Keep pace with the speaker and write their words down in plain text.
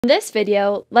In this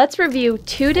video, let's review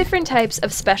two different types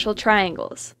of special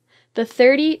triangles, the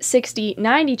 30, 60,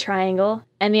 90 triangle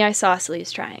and the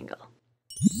isosceles triangle.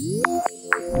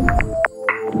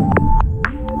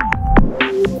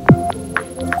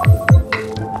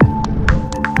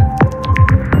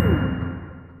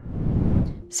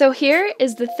 So here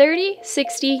is the 30,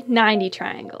 60, 90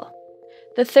 triangle.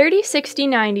 The 30, 60,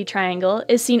 90 triangle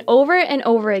is seen over and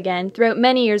over again throughout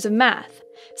many years of math,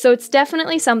 so it's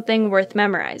definitely something worth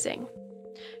memorizing.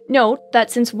 Note that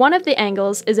since one of the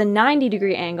angles is a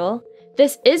 90-degree angle,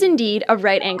 this is indeed a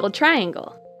right-angled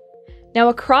triangle. Now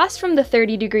across from the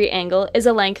 30-degree angle is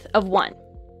a length of 1.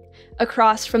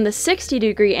 Across from the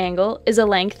 60-degree angle is a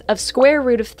length of square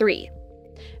root of 3.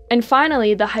 And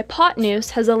finally, the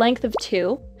hypotenuse has a length of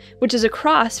 2, which is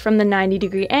across from the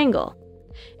 90-degree angle.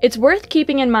 It's worth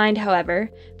keeping in mind, however,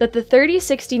 that the 30,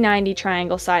 60, 90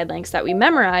 triangle side lengths that we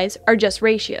memorize are just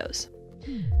ratios.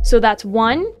 So that's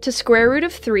 1 to square root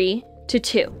of 3 to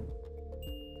 2.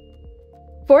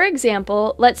 For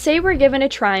example, let's say we're given a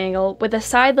triangle with a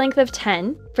side length of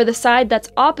 10 for the side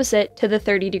that's opposite to the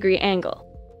 30-degree angle.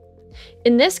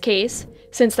 In this case,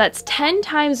 since that's 10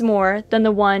 times more than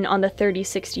the one on the 30,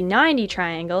 60, 90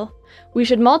 triangle, we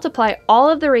should multiply all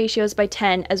of the ratios by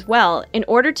 10 as well in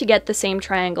order to get the same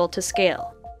triangle to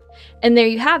scale. And there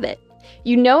you have it.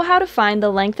 You know how to find the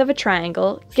length of a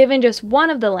triangle given just one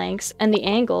of the lengths and the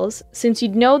angles, since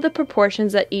you'd know the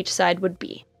proportions that each side would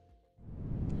be.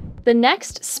 The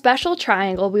next special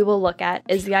triangle we will look at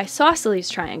is the isosceles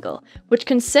triangle, which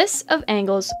consists of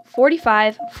angles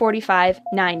 45, 45,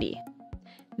 90.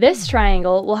 This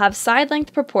triangle will have side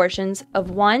length proportions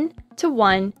of 1 to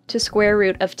 1 to square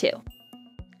root of 2.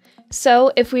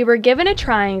 So if we were given a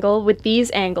triangle with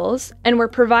these angles and were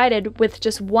provided with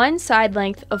just one side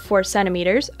length of 4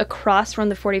 centimeters across from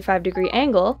the 45-degree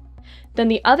angle, then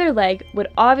the other leg would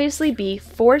obviously be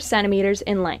 4 centimeters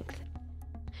in length.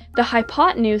 The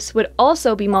hypotenuse would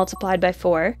also be multiplied by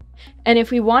 4, and if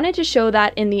we wanted to show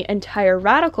that in the entire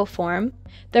radical form,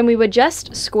 then we would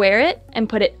just square it and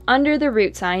put it under the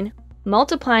root sign,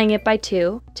 multiplying it by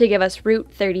 2 to give us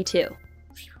root 32.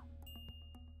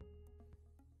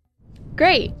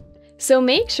 Great! So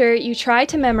make sure you try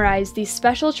to memorize these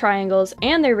special triangles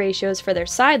and their ratios for their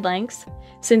side lengths,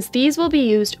 since these will be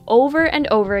used over and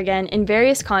over again in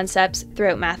various concepts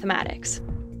throughout mathematics.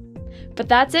 But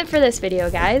that's it for this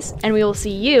video, guys, and we will see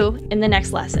you in the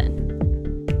next lesson.